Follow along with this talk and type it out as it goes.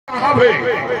साहब है,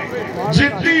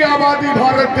 जितनी आबादी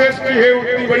भारत देश की है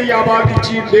उतनी बड़ी आबादी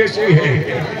चीन देश की है।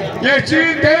 ये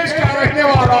चीन देश का रहने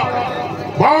वाला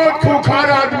बहुत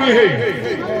खूंखार आदमी है।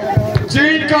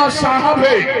 चीन का साहब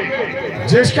है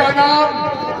जिसका नाम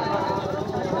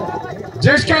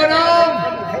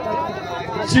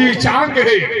चीचांग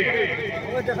है।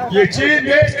 ये चीन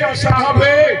देश का साहब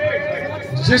है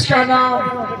जिसका नाम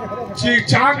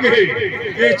चीचांग है।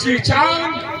 ये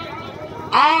चीचांग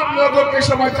आप लोगों के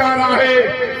समाचार है,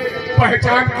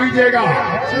 पहचान कीजिएगा।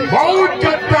 बहुत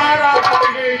गद्दार आदमी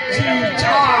है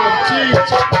चीचांग।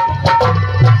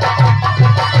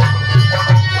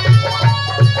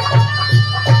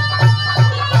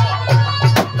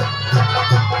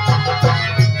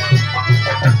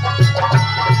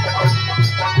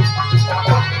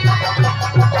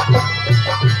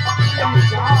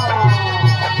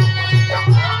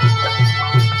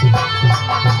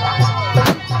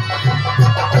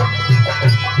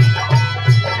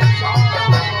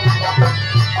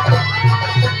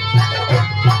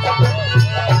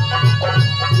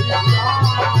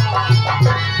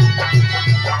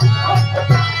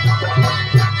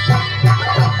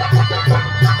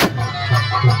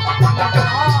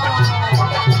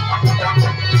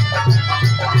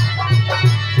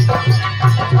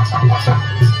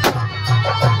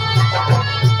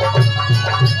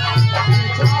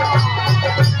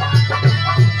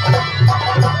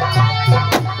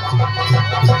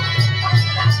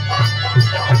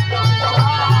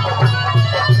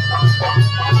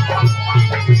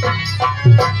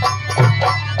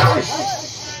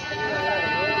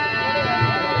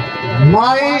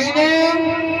 My name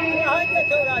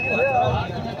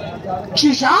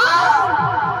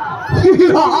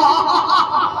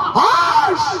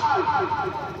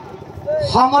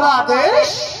हमारा देश,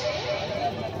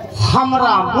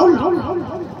 हमारा मुल्क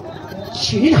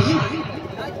चीन है।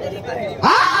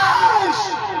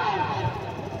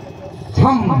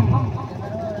 हम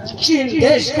चीन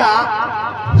देश का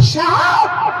शाह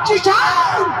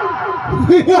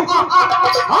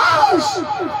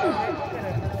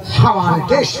हमारे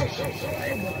देश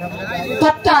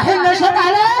पत्ता हिलने से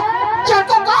पहले जड़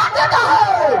को काट देता है।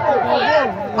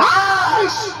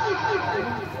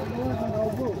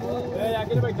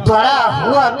 बड़ा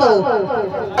हुआ तो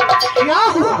क्या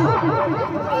हुआ?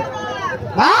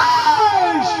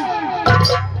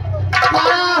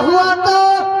 बड़ा हुआ तो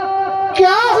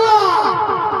क्या हुआ?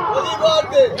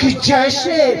 कि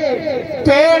जैसे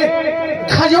पेड़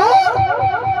खजूर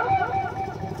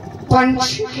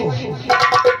पंछी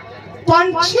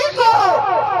को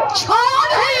छान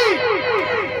ही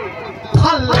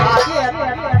फल लागे।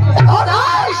 और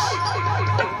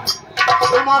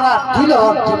हमारा दिल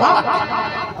और दिमाग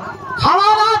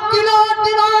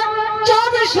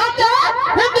 24 घंटे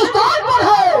हिंदुस्तान पर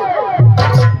है।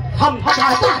 हम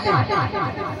चाहते हैं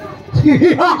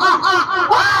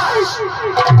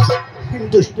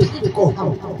हिंदुस्तान को हम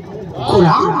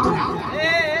गुलाम बनाएं।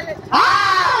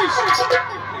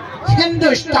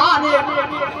 हिंदुस्तान एक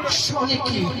सोने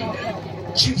की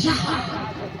चिड़िया,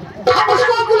 हम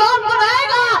उसको गुलाम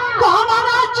बनाएगा तो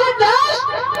हमारा देश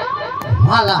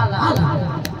माला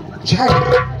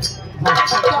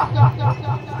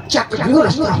चक्रव्यूह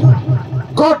रचता है।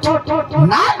 गोट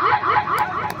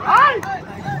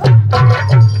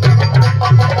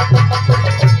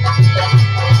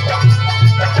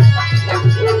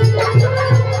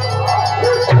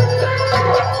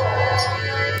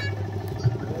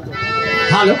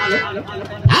हेलो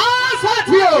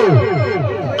साथियों,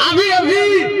 अभी आप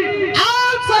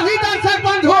सभी दर्शक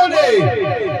बंधुओं ने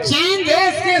चीन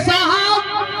देश के साहब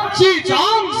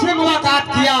चीचांग से मुलाकात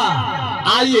किया।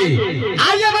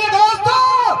 आइए मेरे दोस्तों,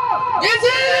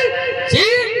 इसी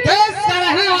चीन देश का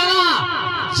रहने वाला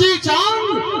चीचांग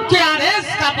के आदेश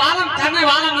का पालन करने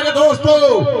वाला मेरे दोस्तों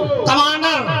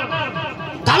कमांडर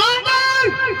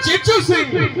चिच्चू सिंह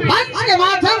मंच के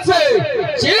माध्यम से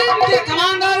चीन के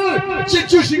कमांडर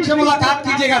चिच्चू सिंह से मुलाकात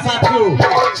कीजिएगा साथियों।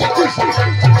 चिच्चू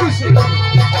सिंह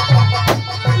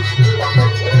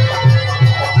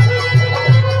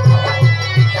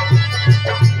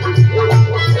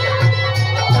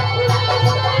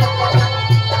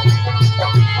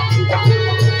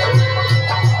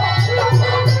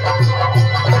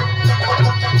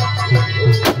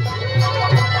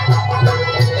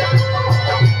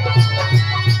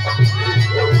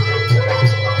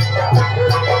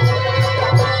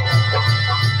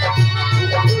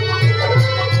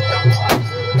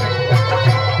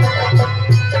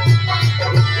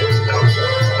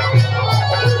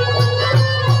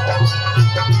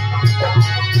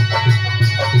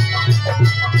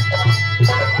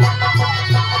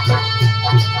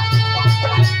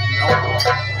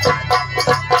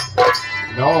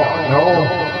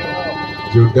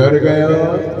डर गया,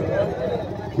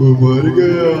 वो मर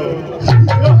गया।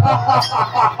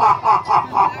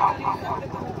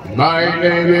 My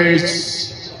name is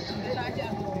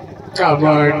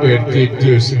Commander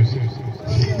Titus.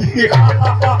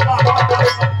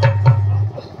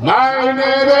 My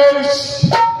name is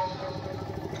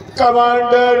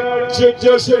Commander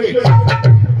Titus.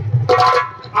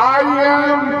 I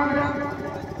am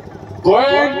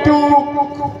going to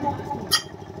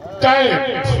camp.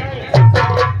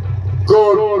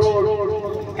 Good.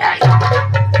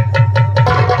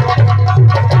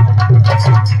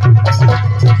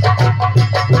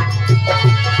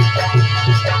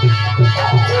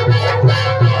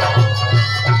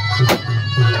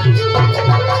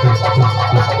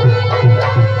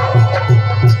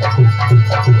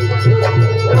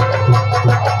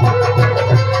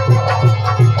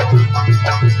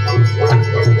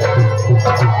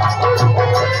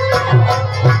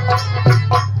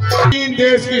 चीन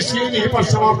देश की सीन यहीं पर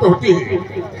समाप्त होती है।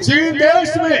 चीन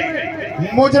देश में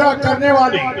मुजरा करने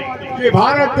वाली ये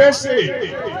भारत देश से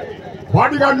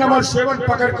बॉडीगार्ड नंबर 7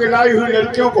 पकड़ के लाई हुई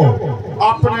लड़कियों को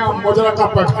अपने मुजरा का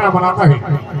पहचान बनाता है।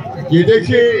 ये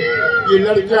देखिए, ये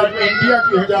लड़कियां इंडिया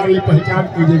की 1000 पहचान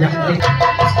कीजिएगा।